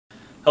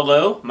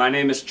Hello, my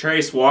name is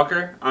Trace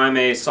Walker. I'm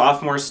a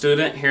sophomore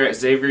student here at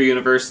Xavier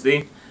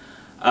University.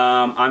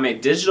 I'm a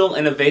digital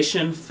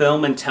innovation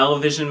film and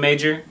television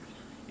major.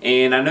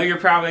 And I know you're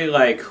probably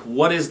like,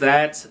 what is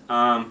that?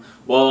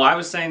 Well, I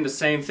was saying the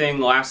same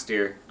thing last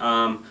year.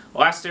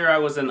 Last year I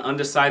was an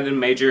undecided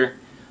major.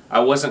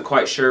 I wasn't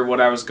quite sure what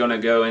I was going to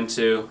go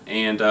into.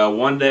 And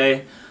one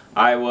day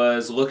I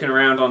was looking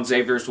around on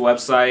Xavier's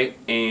website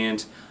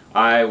and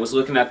I was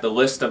looking at the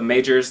list of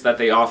majors that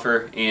they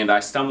offer, and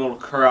I stumbled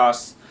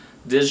across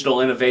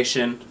digital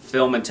innovation,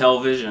 film and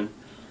television.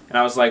 And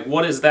I was like,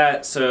 what is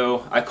that?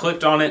 So I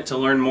clicked on it to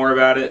learn more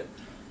about it,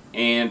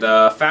 and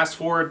fast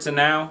forward to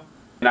now,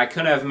 and I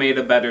couldn't have made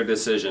a better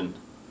decision.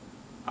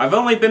 I've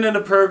only been in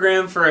the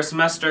program for a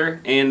semester,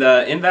 and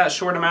in that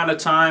short amount of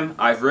time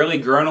I've really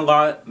grown a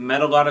lot,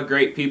 met a lot of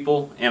great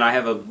people, and I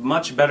have a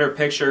much better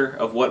picture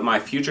of what my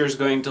future is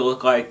going to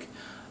look like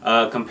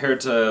compared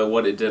to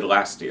what it did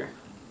last year.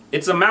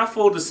 It's a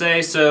mouthful to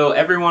say, so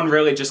everyone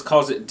really just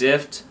calls it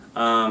DIFT,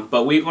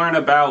 but we learn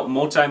about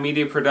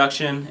multimedia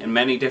production in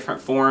many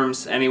different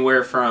forms,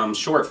 anywhere from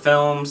short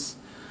films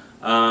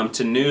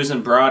to news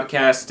and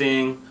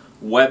broadcasting,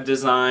 web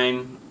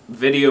design,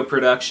 video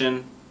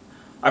production.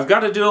 I've got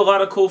to do a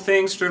lot of cool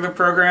things through the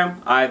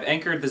program. I've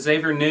anchored the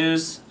Xavier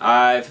News,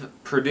 I've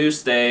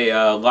produced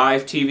a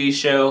live TV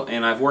show,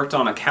 and I've worked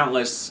on a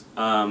countless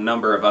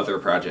number of other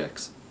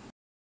projects.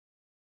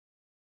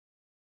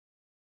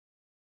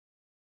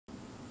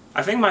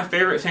 I think my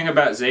favorite thing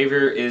about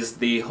Xavier is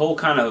the whole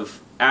kind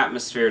of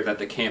atmosphere that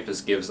the campus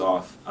gives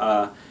off.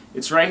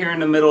 It's right here in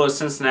the middle of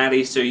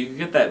Cincinnati, so you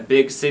get that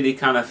big city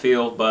kind of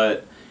feel,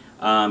 but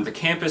the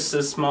campus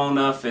is small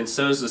enough and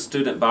so is the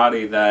student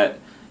body that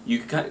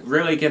you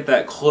really get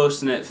that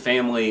close-knit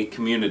family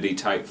community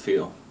type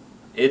feel.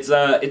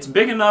 It's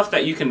big enough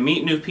that you can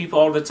meet new people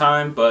all the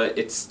time, but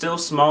it's still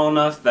small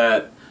enough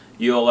that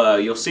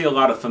you'll see a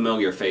lot of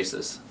familiar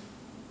faces.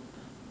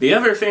 The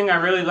other thing I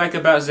really like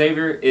about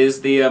Xavier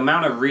is the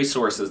amount of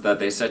resources that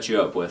they set you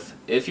up with.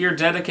 If you're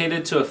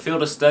dedicated to a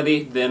field of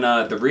study, then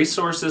the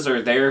resources are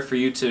there for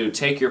you to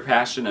take your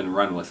passion and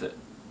run with it.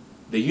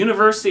 The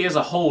university as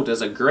a whole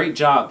does a great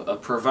job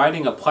of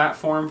providing a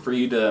platform for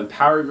you to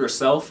empower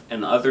yourself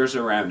and others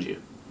around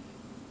you.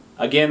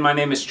 Again, my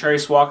name is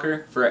Trace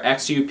Walker for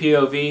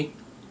XUPOV,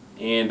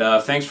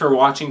 and thanks for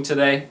watching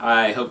today.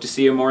 I hope to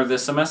see you more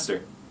this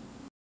semester.